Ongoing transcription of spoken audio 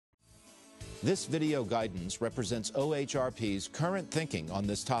This video guidance represents OHRP's current thinking on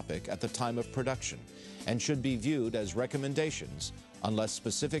this topic at the time of production and should be viewed as recommendations unless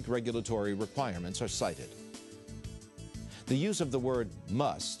specific regulatory requirements are cited. The use of the word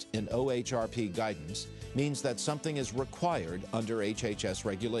must in OHRP guidance means that something is required under HHS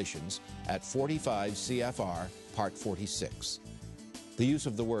regulations at 45 CFR Part 46. The use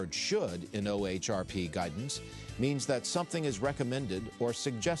of the word should in OHRP guidance means that something is recommended or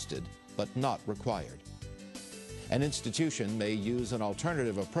suggested but not required. An institution may use an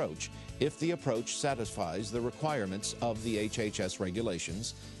alternative approach if the approach satisfies the requirements of the HHS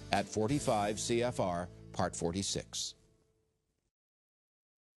regulations at 45 CFR Part 46.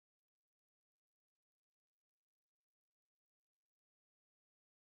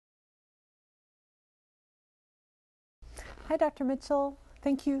 Hi, Dr. Mitchell.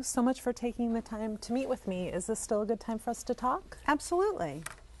 Thank you so much for taking the time to meet with me. Is this still a good time for us to talk? Absolutely.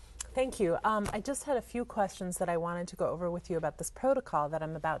 Thank you. I just had a few questions that I wanted to go over with you about this protocol that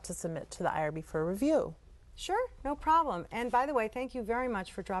I'm about to submit to the IRB for review. Sure, no problem. And by the way, thank you very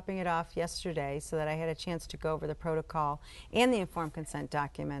much for dropping it off yesterday so that I had a chance to go over the protocol and the informed consent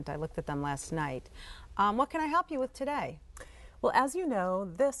document. I looked at them last night. What can I help you with today? Well, as you know,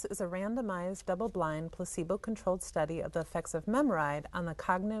 this is a randomized, double-blind, placebo-controlled study of the effects of Memoride on the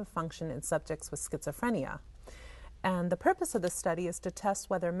cognitive function in subjects with schizophrenia. And the purpose of this study is to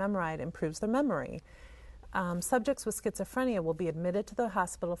test whether Memoride improves their memory. Subjects with schizophrenia will be admitted to the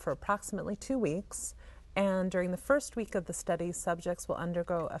hospital for approximately 2 weeks, and during the first week of the study, subjects will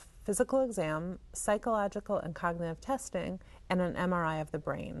undergo a physical exam, psychological and cognitive testing, and an MRI of the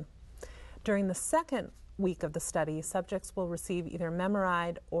brain. During the second week of the study, subjects will receive either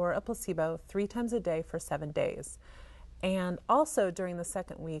Memoride or a placebo 3 times a day for 7 days. And also during the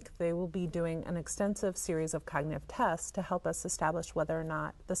second week, they will be doing an extensive series of cognitive tests to help us establish whether or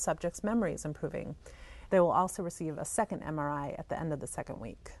not the subject's memory is improving. They will also receive a second MRI at the end of the second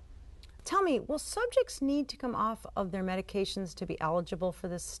week. Tell me, will subjects need to come off of their medications to be eligible for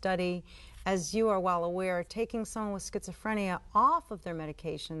this study? As you are well aware, taking someone with schizophrenia off of their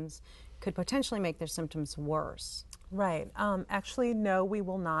medications could potentially make their symptoms worse. Right. Actually, no, we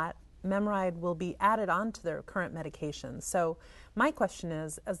will not. Memoride will be added on to their current medications. So my question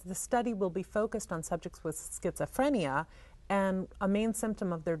is, as the study will be focused on subjects with schizophrenia, and a main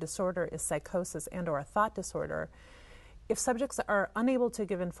symptom of their disorder is psychosis and/or a thought disorder, if subjects are unable to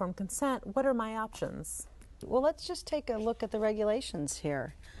give informed consent, what are my options? Well, let's just take a look at the regulations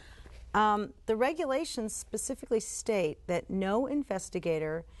here. The regulations specifically state that no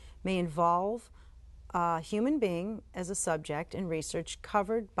investigator may involve a human being as a subject in research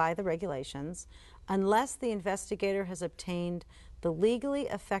covered by the regulations unless the investigator has obtained the legally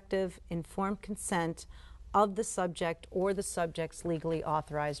effective informed consent of the subject or the subject's legally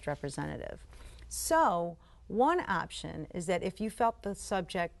authorized representative. So one option is that if you felt the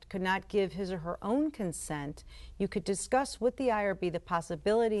subject could not give his or her own consent, you could discuss with the IRB the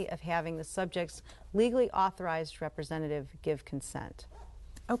possibility of having the subject's legally authorized representative give consent.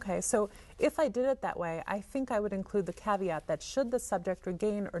 Okay, so if I did it that way, I think I would include the caveat that should the subject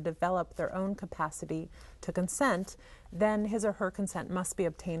regain or develop their own capacity to consent, then his or her consent must be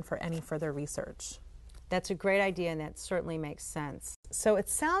obtained for any further research. That's a great idea, and that certainly makes sense. So it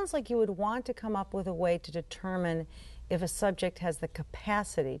sounds like you would want to come up with a way to determine if a subject has the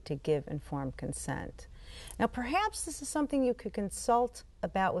capacity to give informed consent. Now, perhaps this is something you could consult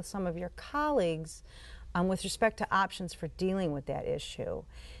about with some of your colleagues with respect to options for dealing with that issue.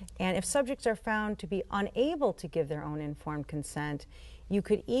 And if subjects are found to be unable to give their own informed consent, you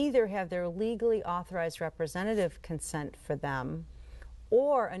could either have their legally authorized representative consent for them,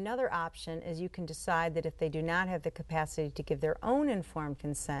 or another option is you can decide that if they do not have the capacity to give their own informed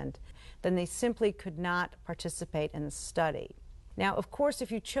consent, then they simply could not participate in the study. Now, of course,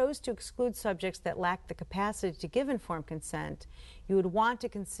 if you chose to exclude subjects that lack the capacity to give informed consent, you would want to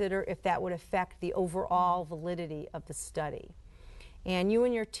consider if that would affect the overall validity of the study. And you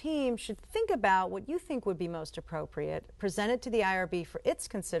and your team should think about what you think would be most appropriate, present it to the IRB for its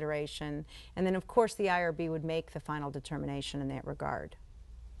consideration, and then, of course, the IRB would make the final determination in that regard.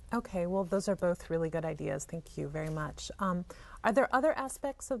 Okay, well, those are both really good ideas. Thank you very much. Are there other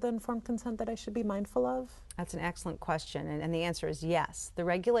aspects of the informed consent that I should be mindful of? That's an excellent question, and the answer is yes. The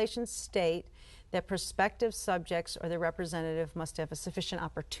regulations state that prospective subjects or their representative must have a sufficient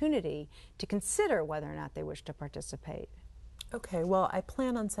opportunity to consider whether or not they wish to participate. Okay, well, I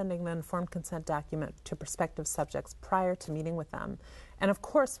plan on sending the informed consent document to prospective subjects prior to meeting with them. And of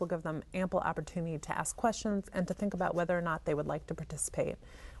course, we'll give them ample opportunity to ask questions and to think about whether or not they would like to participate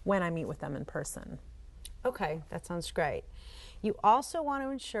when I meet with them in person. Okay, that sounds great. You also want to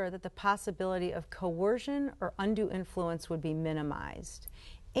ensure that the possibility of coercion or undue influence would be minimized.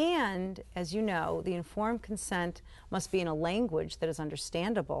 And, as you know, the informed consent must be in a language that is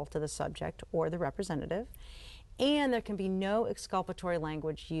understandable to the subject or the representative, and there can be no exculpatory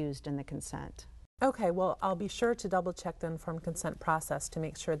language used in the consent. Okay, well, I'll be sure to double check the informed consent process to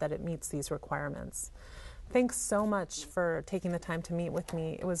make sure that it meets these requirements. Thanks so much for taking the time to meet with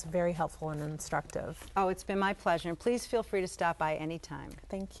me. It was very helpful and instructive. Oh, it's been my pleasure. And please feel free to stop by anytime.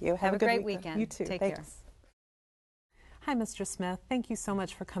 Thank you. Have a good great weekend. You too. Take Thanks. care. Hi, Mr. Smith. Thank you so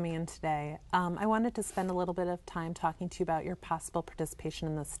much for coming in today. I wanted to spend a little bit of time talking to you about your possible participation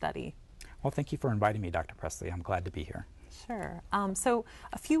in this study. Well, thank you for inviting me, Dr. Presley. I'm glad to be here. Sure. So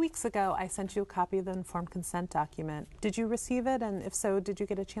a few weeks ago, I sent you a copy of the informed consent document. Did you receive it? And if so, did you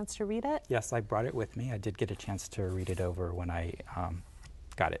get a chance to read it? Yes, I brought it with me. I did get a chance to read it over when I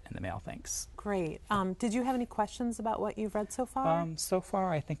got it in the mail. Thanks. Great. Did you have any questions about what you've read so far? So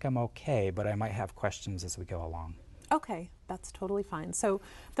far, I think I'm okay, but I might have questions as we go along. Okay, that's totally fine. So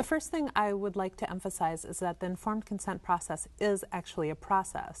the first thing I would like to emphasize is that the informed consent process is actually a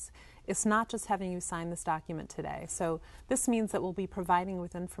process. It's not just having you sign this document today. So this means that we'll be providing you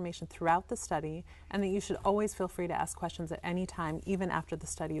with information throughout the study, and that you should always feel free to ask questions at any time, even after the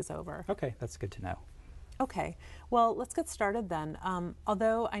study is over. Okay, that's good to know. Okay, well, let's get started then.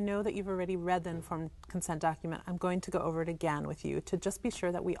 Although I know that you've already read the informed consent document, I'm going to go over it again with you to just be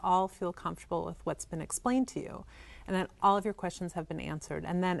sure that we all feel comfortable with what's been explained to you and that all of your questions have been answered.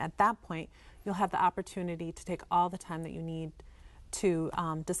 And then at that point, you'll have the opportunity to take all the time that you need to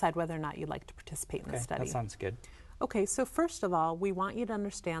decide whether or not you'd like to participate in the study. That sounds good. Okay, so first of all, we want you to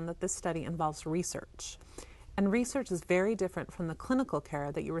understand that this study involves research. And research is very different from the clinical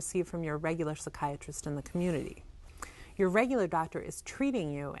care that you receive from your regular psychiatrist in the community. Your regular doctor is treating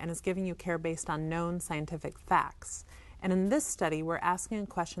you and is giving you care based on known scientific facts. And in this study, we're asking a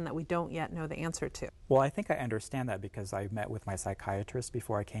question that we don't yet know the answer to. Well, I think I understand that because I met with my psychiatrist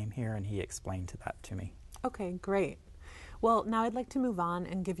before I came here, and he explained that to me. Okay, great. Well, now I'd like to move on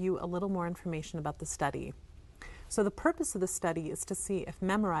and give you a little more information about the study. So the purpose of the study is to see if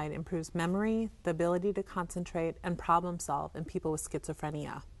Memoride improves memory, the ability to concentrate, and problem solve in people with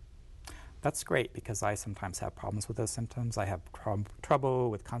schizophrenia. That's great because I sometimes have problems with those symptoms. I have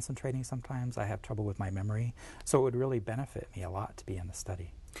trouble with concentrating sometimes. I have trouble with my memory. So it would really benefit me a lot to be in the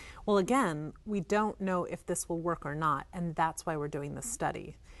study. Well, again, we don't know if this will work or not, and that's why we're doing this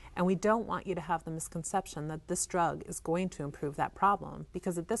study. And we don't want you to have the misconception that this drug is going to improve that problem,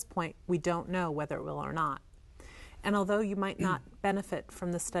 because at this point, we don't know whether it will or not. And although you might not benefit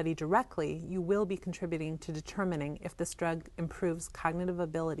from the study directly, you will be contributing to determining if this drug improves cognitive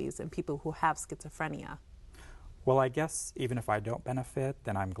abilities in people who have schizophrenia. Well, I guess even if I don't benefit,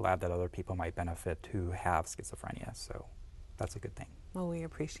 then I'm glad that other people might benefit who have schizophrenia, so that's a good thing. Well, we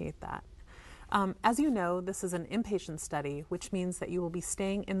appreciate that. As you know, this is an inpatient study, which means that you will be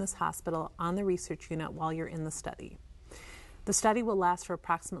staying in this hospital on the research unit while you're in the study. The study will last for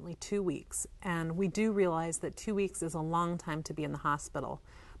approximately 2 weeks, and we do realize that 2 weeks is a long time to be in the hospital.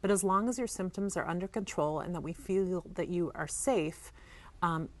 But as long as your symptoms are under control and that we feel that you are safe,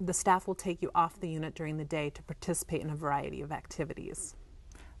 the staff will take you off the unit during the day to participate in a variety of activities.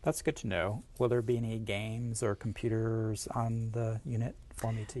 That's good to know. Will there be any games or computers on the unit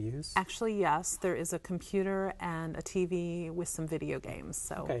for me to use? Actually, yes. There is a computer and a TV with some video games.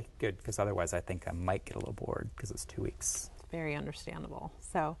 So. Okay, good, because otherwise I think I might get a little bored because it's 2 weeks. Very understandable.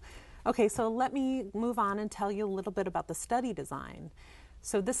 So, okay, so let me move on and tell you a little bit about the study design.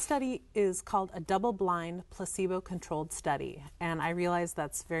 So this study is called a double-blind, placebo-controlled study, and I realize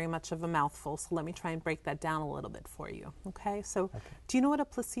that's very much of a mouthful, so let me try and break that down a little bit for you, okay? So do you know what a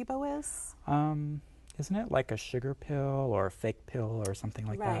placebo is? Isn't it like a sugar pill or a fake pill or something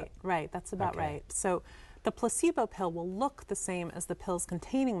like that? Right, that's about right. So the placebo pill will look the same as the pills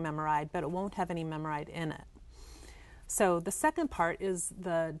containing Memoride, but it won't have any Memoride in it. So the second part is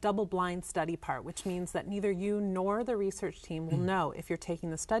the double-blind study part, which means that neither you nor the research team will know if you're taking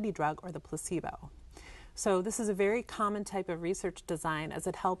the study drug or the placebo. So this is a very common type of research design as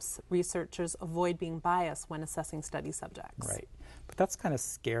it helps researchers avoid being biased when assessing study subjects. Right. But that's kind of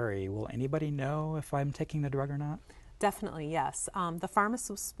scary. Will anybody know if I'm taking the drug or not? Definitely, yes. The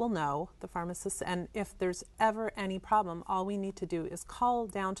pharmacists will know, and if there's ever any problem, all we need to do is call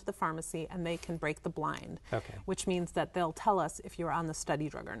down to the pharmacy and they can break the blind, which means that they'll tell us if you're on the study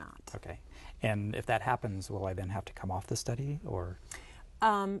drug or not. Okay. And if that happens, will I then have to come off the study, or?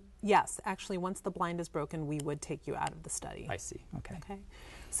 Yes, actually, once the blind is broken, we would take you out of the study. I see. Okay.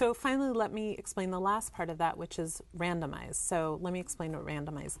 So finally, let me explain the last part of that, which is randomized. So let me explain what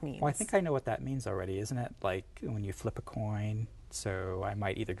randomized means. Well, I think I know what that means already. Isn't it like when you flip a coin So I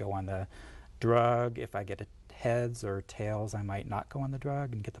might either go on the drug. If I get heads or tails, I might not go on the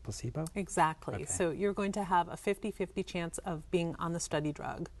drug and get the placebo? Exactly. Okay. So you're going to have a 50-50 chance of being on the study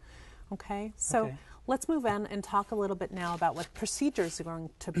drug. Okay? So Okay. let's move on and talk a little bit now about what procedures you're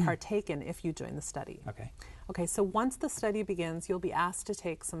going to partake in if you join the study. Okay. Okay, so once the study begins, you'll be asked to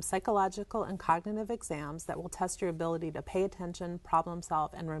take some psychological and cognitive exams that will test your ability to pay attention, problem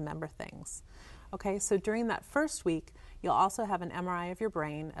solve, and remember things. Okay, so during that first week, you'll also have an MRI of your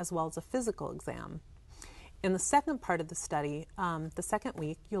brain as well as a physical exam. In the second part of the study, the second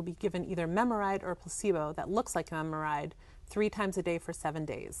week, you'll be given either Memoride or placebo that looks like Memoride 3 times a day for 7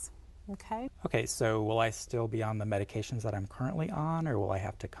 days. Okay? Okay, so will I still be on the medications that I'm currently on, or will I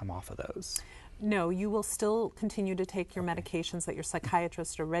have to come off of those? No, you will still continue to take your medications that your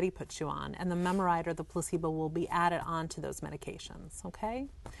psychiatrist already puts you on, and the Memoride or the placebo will be added on to those medications, okay?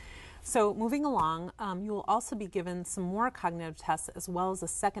 So moving along, you will also be given some more cognitive tests as well as a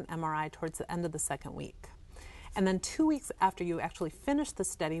second MRI towards the end of the second week. And then 2 weeks after you actually finish the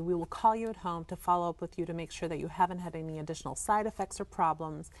study, we will call you at home to follow up with you to make sure that you haven't had any additional side effects or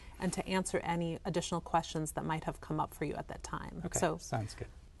problems and to answer any additional questions that might have come up for you at that time. Okay, So, sounds good.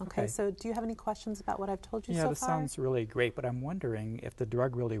 okay, so do you have any questions about what I've told you so Yeah, far? this sounds really great, but I'm wondering if the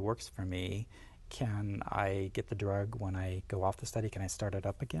drug really works for me. Can I get the drug when I go off the study? Can I start it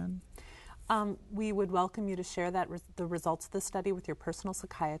up again? We would welcome you to share the results of the study with your personal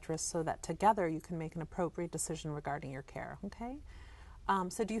psychiatrist so that together you can make an appropriate decision regarding your care, okay?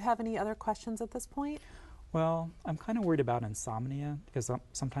 So do you have any other questions at this point? Well, I'm kind of worried about insomnia because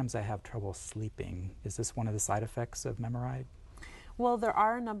sometimes I have trouble sleeping. Is this one of the side effects of Memoride? Well, there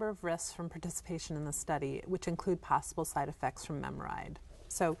are a number of risks from participation in the study, which include possible side effects from Memoride.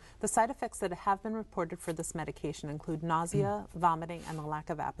 So the side effects that have been reported for this medication include nausea, vomiting, and the lack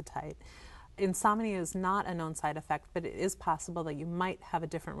of appetite. Insomnia is not a known side effect, but it is possible that you might have a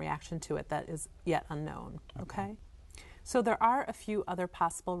different reaction to it that is yet unknown, okay? So there are a few other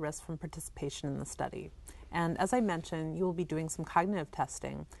possible risks from participation in the study. And as I mentioned, you will be doing some cognitive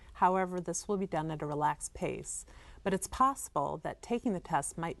testing. However, this will be done at a relaxed pace. But it's possible that taking the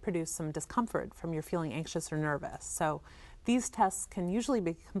test might produce some discomfort from your feeling anxious or nervous. So these tests can usually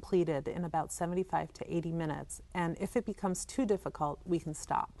be completed in about 75 to 80 minutes. And if it becomes too difficult, we can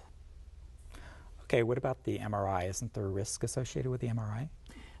stop. Okay, what about the MRI? Isn't there a risk associated with the MRI?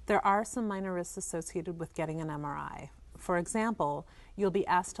 There are some minor risks associated with getting an MRI. For example, you'll be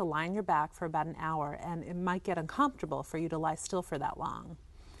asked to lie on your back for about an hour, and it might get uncomfortable for you to lie still for that long.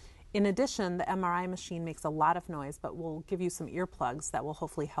 In addition, the MRI machine makes a lot of noise, but we'll give you some earplugs that will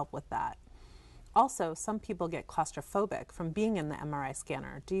hopefully help with that. Also, some people get claustrophobic from being in the MRI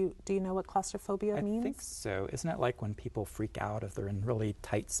scanner. Do you know what claustrophobia means? I think so. Isn't it like when people freak out if they're in really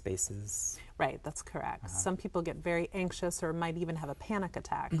tight spaces? Right, that's correct. Some people get very anxious or might even have a panic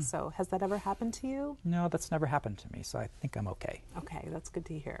attack. So has that ever happened to you? No, that's never happened to me, so I think I'm okay. Okay, that's good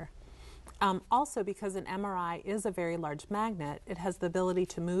to hear. Also, because an MRI is a very large magnet, it has the ability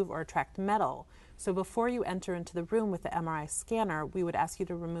to move or attract metal. So before you enter into the room with the MRI scanner, we would ask you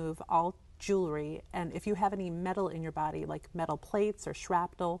to remove all jewelry, and if you have any metal in your body, like metal plates or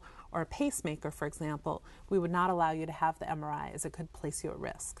shrapnel or a pacemaker, for example, we would not allow you to have the MRI as it could place you at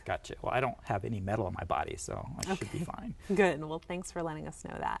risk. Gotcha. Well, I don't have any metal in my body, so I should be fine. Good. Well, thanks for letting us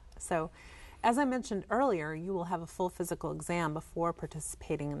know that. So, as I mentioned earlier, you will have a full physical exam before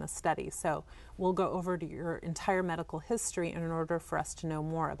participating in the study. So we'll go over to your entire medical history in order for us to know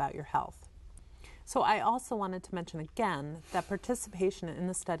more about your health. So I also wanted to mention again that participation in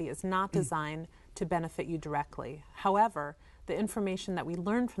the study is not designed to benefit you directly. However, the information that we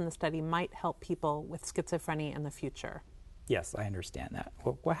learned from the study might help people with schizophrenia in the future. Yes, I understand that.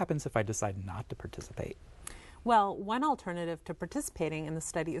 Well, what happens if I decide not to participate? Well, one alternative to participating in the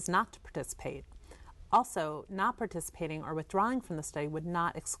study is not to participate. Also, not participating or withdrawing from the study would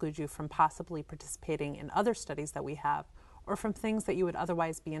not exclude you from possibly participating in other studies that we have or from things that you would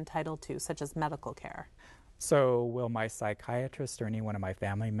otherwise be entitled to, such as medical care. So will my psychiatrist or any one of my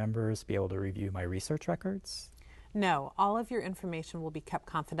family members be able to review my research records? No, all of your information will be kept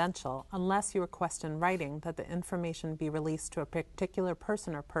confidential unless you request in writing that the information be released to a particular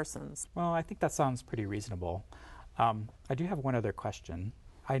person or persons. Well, I think that sounds pretty reasonable. I do have one other question.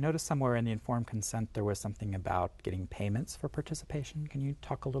 I noticed somewhere in the informed consent there was something about getting payments for participation. Can you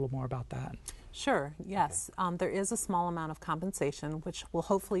talk a little more about that? Sure, yes. Okay. There is a small amount of compensation which will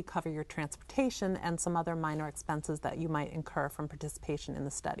hopefully cover your transportation and some other minor expenses that you might incur from participation in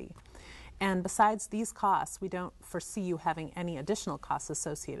the study. And besides these costs, we don't foresee you having any additional costs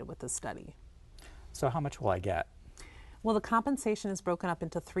associated with the study. So how much will I get? Well, the compensation is broken up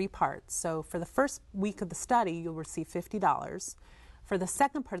into 3 parts. So for the first week of the study, you'll receive $50. For the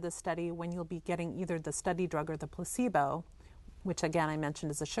second part of the study, when you'll be getting either the study drug or the placebo, which again I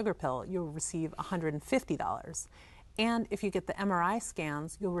mentioned is a sugar pill, you'll receive $150. And if you get the MRI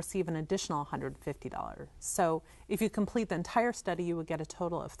scans, you'll receive an additional $150. So if you complete the entire study, you would get a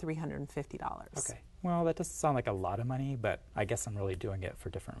total of $350. Okay. Well, that doesn't sound like a lot of money, but I guess I'm really doing it for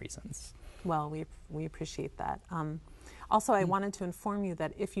different reasons. Well, we appreciate that. Also, I wanted to inform you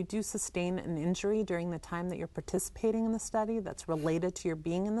that if you do sustain an injury during the time that you're participating in the study that's related to your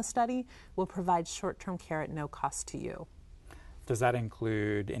being in the study, we'll provide short-term care at no cost to you. Does that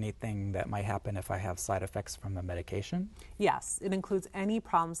include anything that might happen if I have side effects from the medication? Yes, it includes any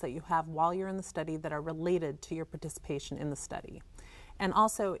problems that you have while you're in the study that are related to your participation in the study. And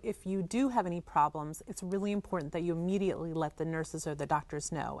also, if you do have any problems, it's really important that you immediately let the nurses or the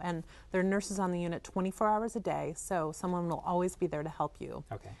doctors know. And there are nurses on the unit 24 hours a day, so someone will always be there to help you.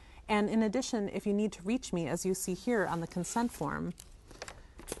 Okay. And in addition, if you need to reach me, as you see here on the consent form,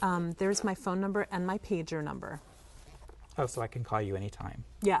 there's my phone number and my pager number. Oh, so I can call you anytime?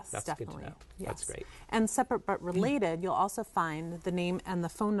 Yes, That's definitely. good to know. Yes. That's great. And separate but related, you'll also find the name and the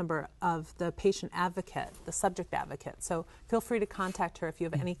phone number of the patient advocate, the subject advocate. So feel free to contact her if you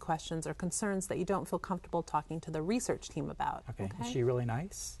have any questions or concerns that you don't feel comfortable talking to the research team about. Okay. Is she really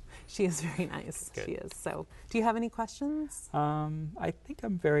nice? She is very nice. Good. She is. So do you have any questions? I think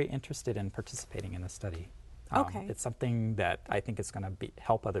I'm very interested in participating in the study. Okay. It's something that I think is going to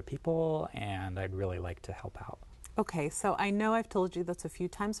help other people, and I'd really like to help out. Okay, so I know I've told you this a few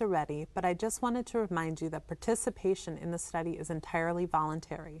times already, but I just wanted to remind you that participation in the study is entirely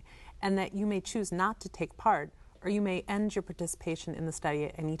voluntary, and that you may choose not to take part, or you may end your participation in the study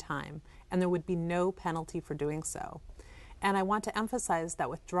at any time, and there would be no penalty for doing so. And I want to emphasize that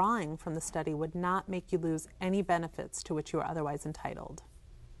withdrawing from the study would not make you lose any benefits to which you are otherwise entitled.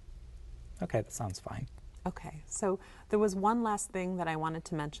 Okay, that sounds fine. Okay, so there was one last thing that I wanted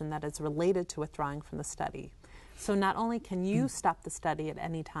to mention that is related to withdrawing from the study. So not only can you stop the study at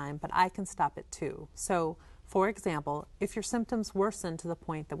any time, but I can stop it too. So, for example, if your symptoms worsen to the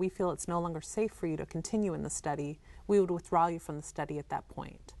point that we feel it's no longer safe for you to continue in the study, we would withdraw you from the study at that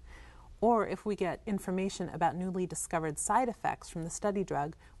point. Or if we get information about newly discovered side effects from the study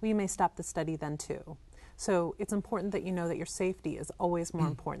drug, we may stop the study then too. So it's important that you know that your safety is always more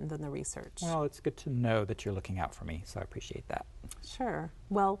important than the research. Well, it's good to know that you're looking out for me, so I appreciate that. Sure.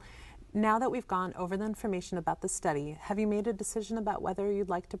 Well, now that we've gone over the information about the study, have you made a decision about whether you'd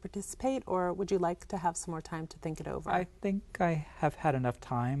like to participate, or would you like to have some more time to think it over? I think I have had enough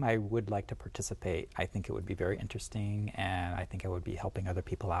time. I would like to participate. I think it would be very interesting, and I think I would be helping other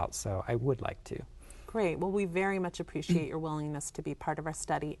people out, so I would like to. Great. Well, we very much appreciate your willingness to be part of our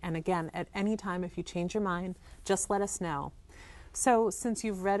study. And again, at any time, if you change your mind, just let us know. So since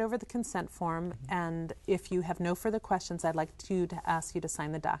you've read over the consent form, and if you have no further questions, I'd like to ask you to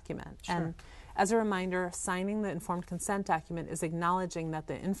sign the document. Sure. And as a reminder, signing the informed consent document is acknowledging that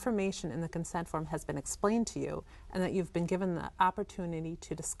the information in the consent form has been explained to you, and that you've been given the opportunity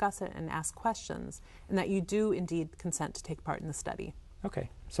to discuss it and ask questions, and that you do indeed consent to take part in the study. Okay.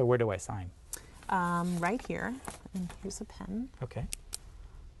 So where do I sign? Right here. And here's a pen. Okay.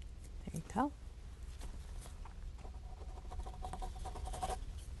 There you go.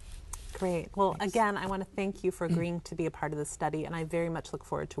 Great. Well, Thanks. Again, I want to thank you for agreeing to be a part of the study, and I very much look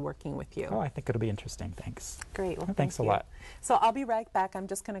forward to working with you. Oh, I think it'll be interesting. Thanks. Great. Well, Thanks a you. lot. So I'll be right back. I'm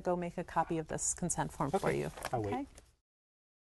just going to go make a copy of this consent form for you. I'll wait.